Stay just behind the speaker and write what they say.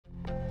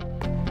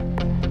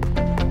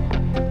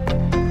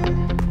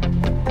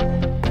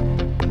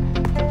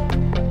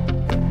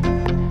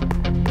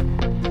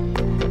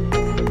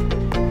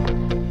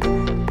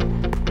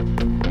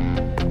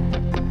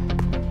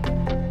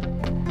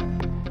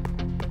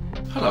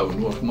Hello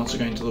and welcome once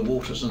again to the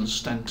Waters and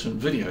Stanton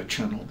video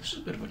channel. This is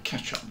a bit of a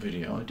catch-up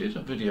video. I did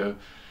a video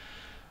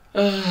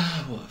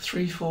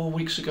 3-4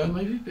 weeks ago,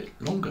 maybe a bit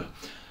longer,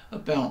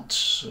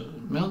 about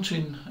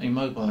mounting a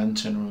mobile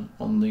antenna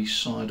on the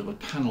side of a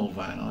panel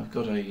van.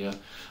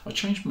 I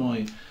changed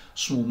my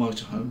small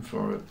motorhome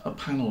for a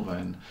panel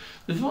van.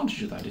 The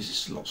advantage of that is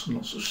it's lots and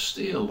lots of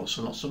steel, lots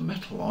and lots of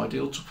metal,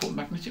 ideal to put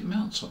magnetic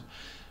mounts on.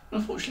 But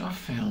unfortunately I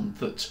found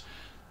that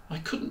I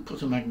couldn't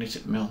put a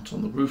magnetic mount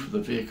on the roof of the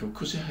vehicle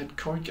because it had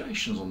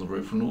corrugations on the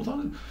roof, and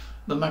although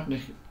the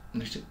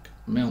magnetic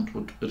mount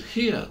would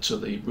adhere to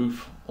the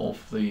roof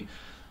of the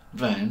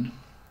van,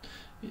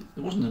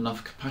 there wasn't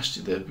enough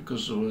capacity there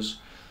because there was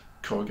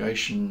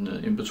corrugation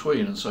in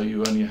between, and so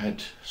you only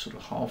had sort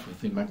of half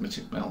of the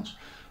magnetic mount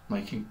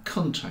making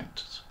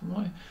contact.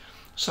 I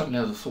suddenly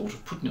had the thought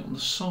of putting it on the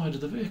side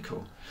of the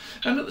vehicle,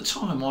 and at the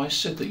time I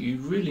said that you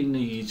really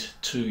need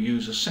to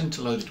use a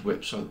centre-loaded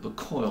whip so that the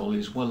coil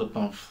is well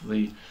above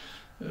the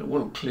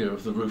well clear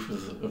of the roof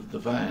of the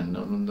van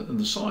and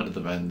the side of the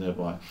van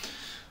thereby.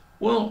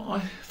 Well, I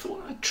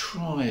thought I'd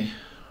try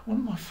one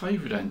of my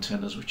favourite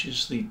antennas, which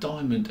is the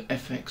Diamond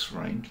FX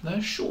range.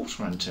 They're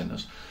shorter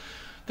antennas.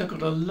 They've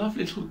got a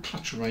lovely little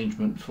clutch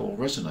arrangement for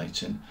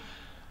resonating,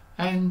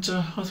 and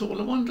I thought,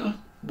 well, I wonder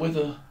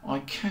whether I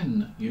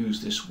can use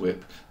this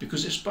whip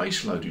because it's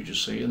base loaded, you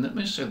see, and that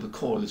means that the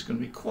coil is going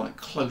to be quite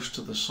close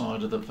to the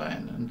side of the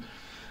van. And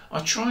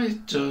I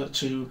tried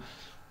to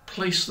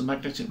place the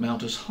magnetic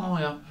mount as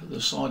high up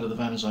the side of the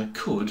van as I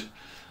could,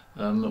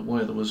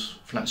 where there was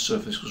flat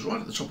surface, because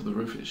right at the top of the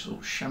roof it's all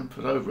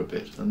chamfered over a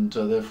bit, and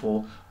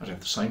therefore I'd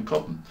have the same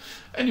problem.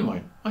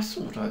 Anyway, I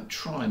thought I'd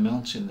try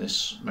mounting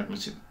this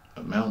magnetic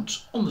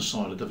mount on the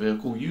side of the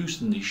vehicle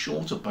using the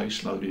shorter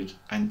base loaded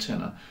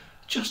antenna,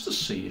 just to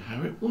see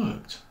how it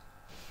worked.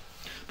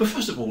 But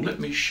first of all, let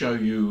me show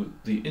you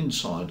the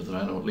inside of the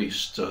van, or at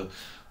least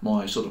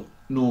my sort of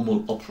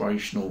normal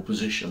operational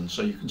position,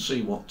 so you can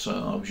see what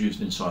I was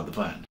using inside the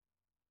van.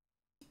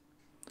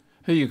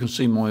 Here you can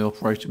see my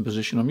operating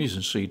position. I'm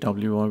using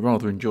CW. I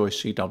rather enjoy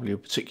CW,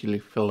 particularly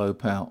for low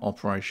power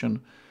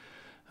operation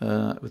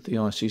with the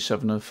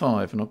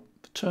IC705. And I'll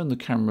turn the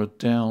camera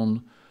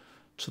down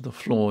to the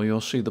floor.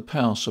 You'll see the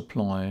power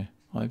supply.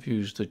 I've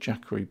used a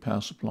Jackery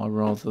power supply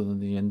rather than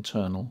the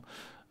internal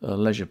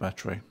leisure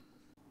battery.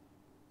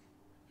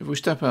 If we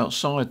step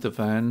outside the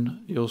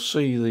van, you'll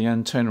see the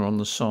antenna on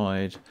the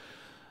side,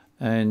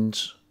 and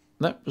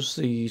that was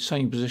the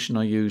same position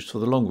I used for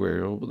the longer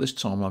aerial, but this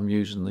time I'm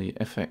using the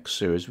FX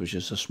series, which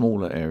is a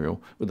smaller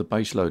aerial with a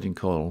base loading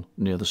coil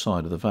near the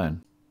side of the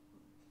van.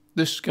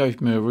 This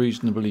gave me a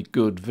reasonably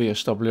good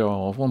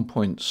VSWR of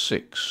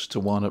 1.6 to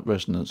 1 at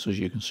resonance, as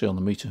you can see on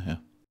the meter here.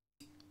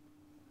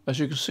 As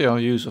you can see, I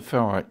use a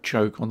ferrite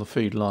choke on the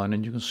feed line,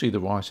 and you can see the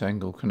right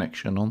angle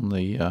connection on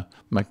the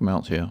mag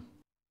mount here.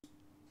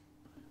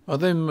 I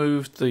then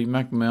moved the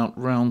mag mount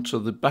round to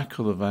the back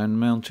of the van,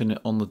 mounting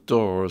it on the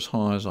door as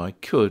high as I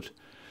could,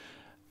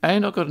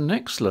 and I got an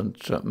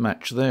excellent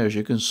match there. As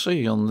you can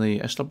see on the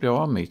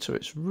SWR meter,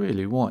 it's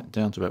really white,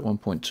 down to about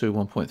 1.2,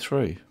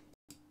 1.3.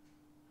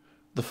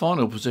 The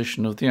final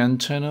position of the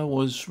antenna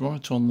was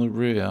right on the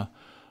rear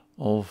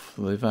of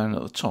the van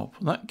at the top,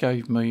 and that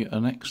gave me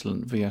an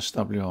excellent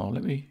VSWR.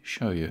 Let me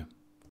show you.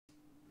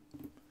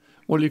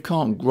 Well, you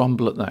can't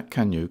grumble at that,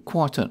 can you?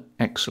 Quite an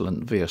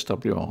excellent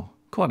VSWR.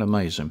 Quite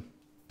amazing.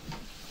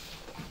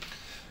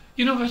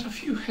 You know, I've had a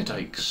few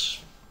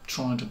headaches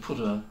trying to put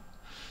a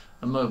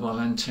mobile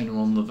antenna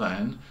on the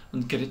van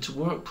and get it to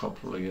work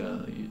properly.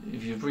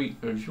 If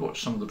you've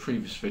watched some of the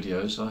previous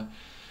videos,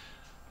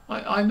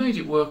 I made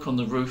it work on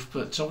the roof,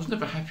 but I was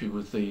never happy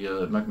with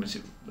the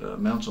magnetic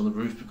mount on the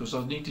roof because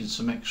I needed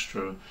some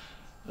extra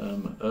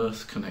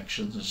earth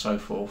connections and so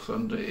forth,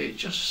 and it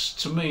just,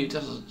 to me, it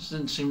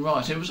didn't seem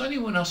right. It was only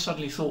when I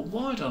suddenly thought,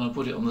 why don't I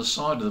put it on the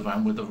side of the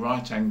van with the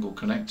right angle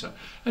connector,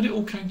 and it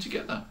all came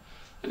together,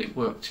 and it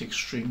worked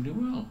extremely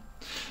well.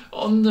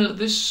 On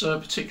this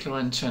particular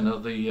antenna,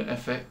 the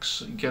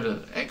FX, you get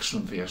an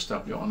excellent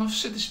VSWR, and I've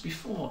said this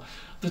before,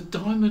 the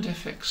Diamond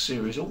FX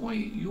series,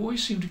 you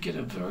always seem to get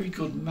a very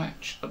good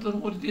match. I don't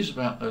know what it is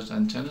about those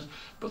antennas,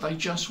 but they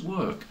just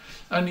work.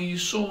 And you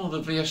saw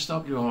the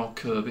VSWR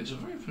curve, it's a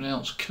very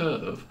pronounced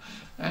curve,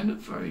 and a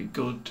very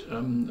good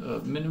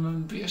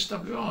minimum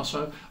VSWR,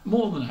 so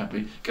more than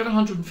happy. Get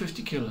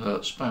 150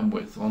 kilohertz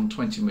bandwidth on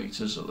 20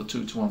 meters at the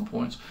 2-to-1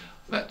 points.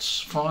 That's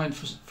fine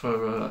for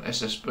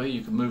SSB.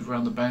 You can move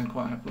around the band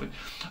quite happily.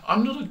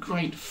 I'm not a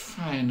great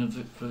fan of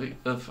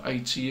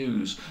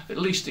ATUs, at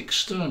least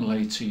external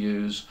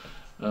ATUs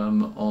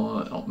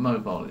on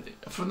mobile.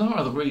 For no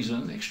other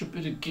reason, an extra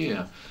bit of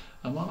gear.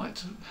 I like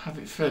to have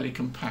it fairly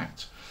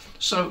compact.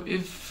 So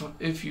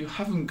if you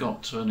haven't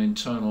got an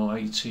internal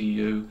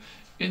ATU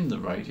in the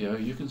radio,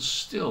 you can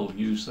still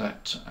use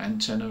that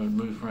antenna and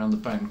move around the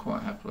band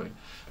quite happily.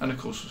 And of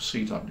course with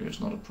CW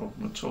it's not a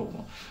problem at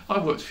all. I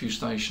worked a few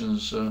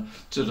stations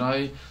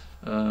today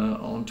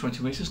on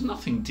 20 meters,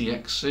 nothing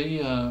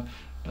DXC,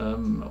 I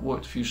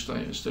worked a few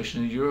stations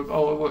in Europe.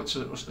 Oh, I worked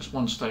at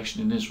one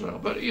station in Israel,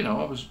 but you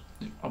know,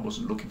 I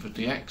wasn't looking for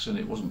DX, and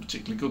it wasn't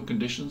particularly good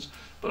conditions,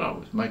 but I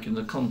was making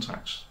the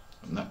contacts,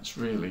 and that's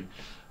really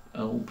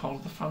all part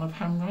of the fun of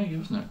ham radio,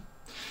 isn't it?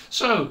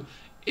 So,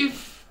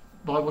 if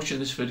by watching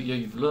this video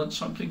you've learnt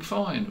something,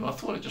 fine. I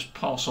thought I'd just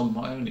pass on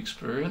my own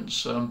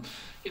experience. You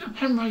know,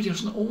 ham radio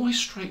isn't always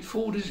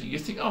straightforward, is it? You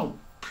think, oh,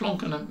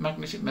 plonk a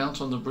magnetic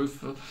mount on the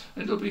roof and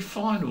it'll be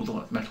fine, all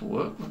that metal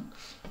work.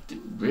 I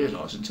didn't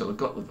realise until I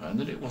got the van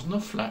that it wasn't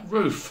a flat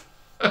roof.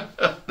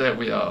 There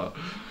we are.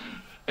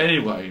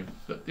 Anyway,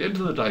 at the end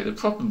of the day, the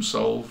problem's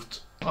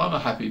solved. I'm a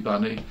happy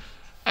bunny,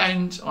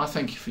 and I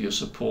thank you for your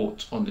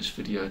support on this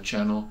video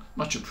channel.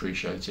 Much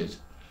appreciated.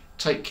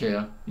 Take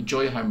care,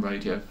 enjoy your ham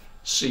radio.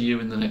 See you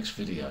in the next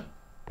video.